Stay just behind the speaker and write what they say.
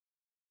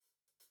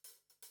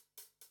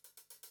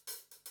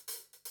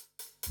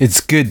It's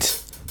good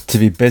to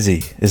be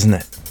busy, isn't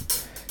it?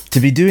 To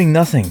be doing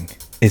nothing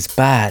is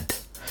bad.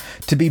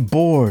 To be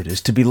bored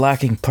is to be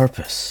lacking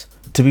purpose.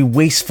 To be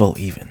wasteful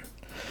even.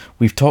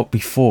 We've talked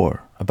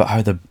before about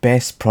how the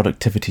best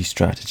productivity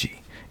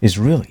strategy is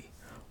really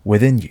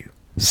within you.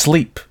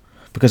 Sleep.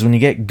 Because when you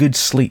get good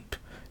sleep,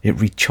 it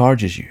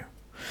recharges you.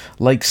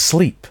 Like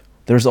sleep,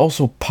 there's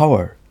also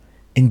power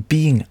in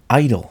being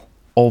idle,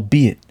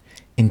 albeit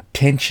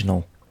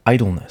intentional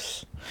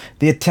idleness.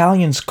 The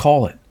Italians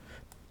call it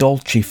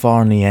dolce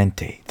far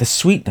niente, the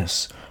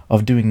sweetness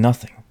of doing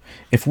nothing.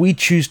 If we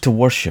choose to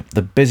worship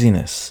the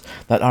busyness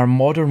that our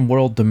modern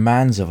world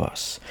demands of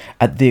us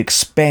at the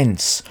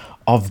expense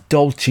of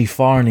dolce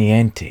far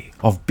niente,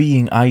 of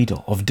being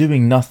idle, of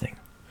doing nothing,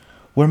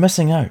 we're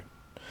missing out.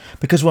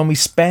 Because when we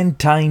spend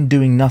time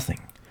doing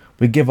nothing,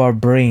 we give our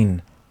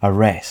brain a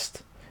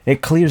rest.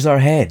 It clears our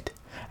head,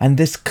 and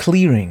this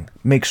clearing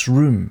makes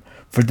room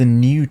for the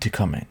new to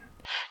come in.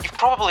 You've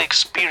probably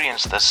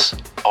experienced this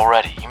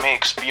already. You may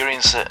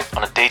experience it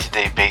on a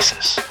day-to-day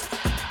basis.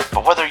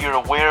 But whether you're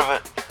aware of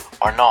it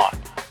or not,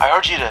 I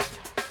urge you to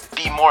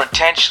be more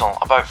intentional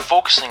about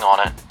focusing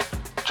on it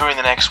during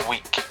the next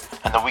week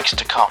and the weeks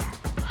to come.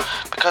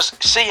 Because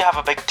say you have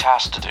a big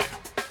task to do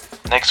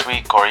next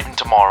week or even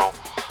tomorrow,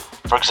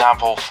 for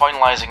example,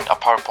 finalizing a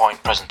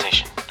PowerPoint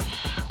presentation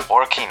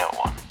or a Keynote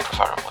one,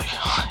 preferably,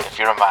 if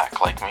you're a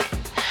Mac like me.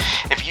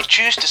 If you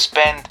choose to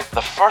spend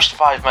the first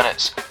 5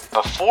 minutes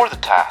before the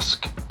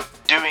task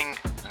doing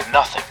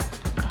nothing,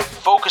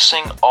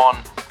 focusing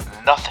on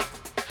nothing,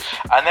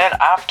 and then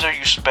after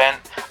you spent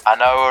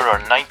an hour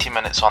or 90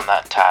 minutes on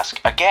that task,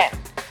 again,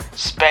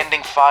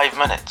 spending 5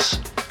 minutes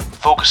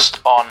focused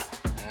on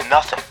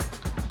nothing,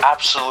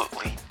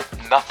 absolutely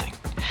nothing,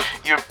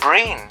 your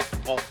brain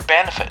will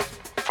benefit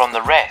from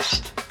the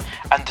rest,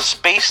 and the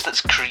space that's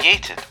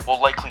created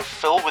will likely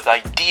fill with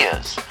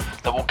ideas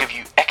that will give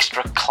you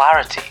extra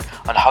clarity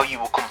on how you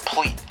will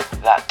complete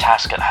that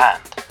task at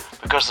hand,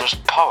 because there's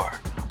power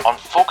on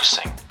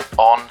focusing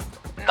on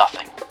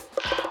nothing.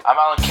 I'm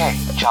Alan Kay,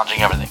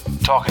 challenging everything.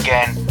 Talk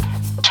again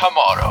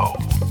tomorrow.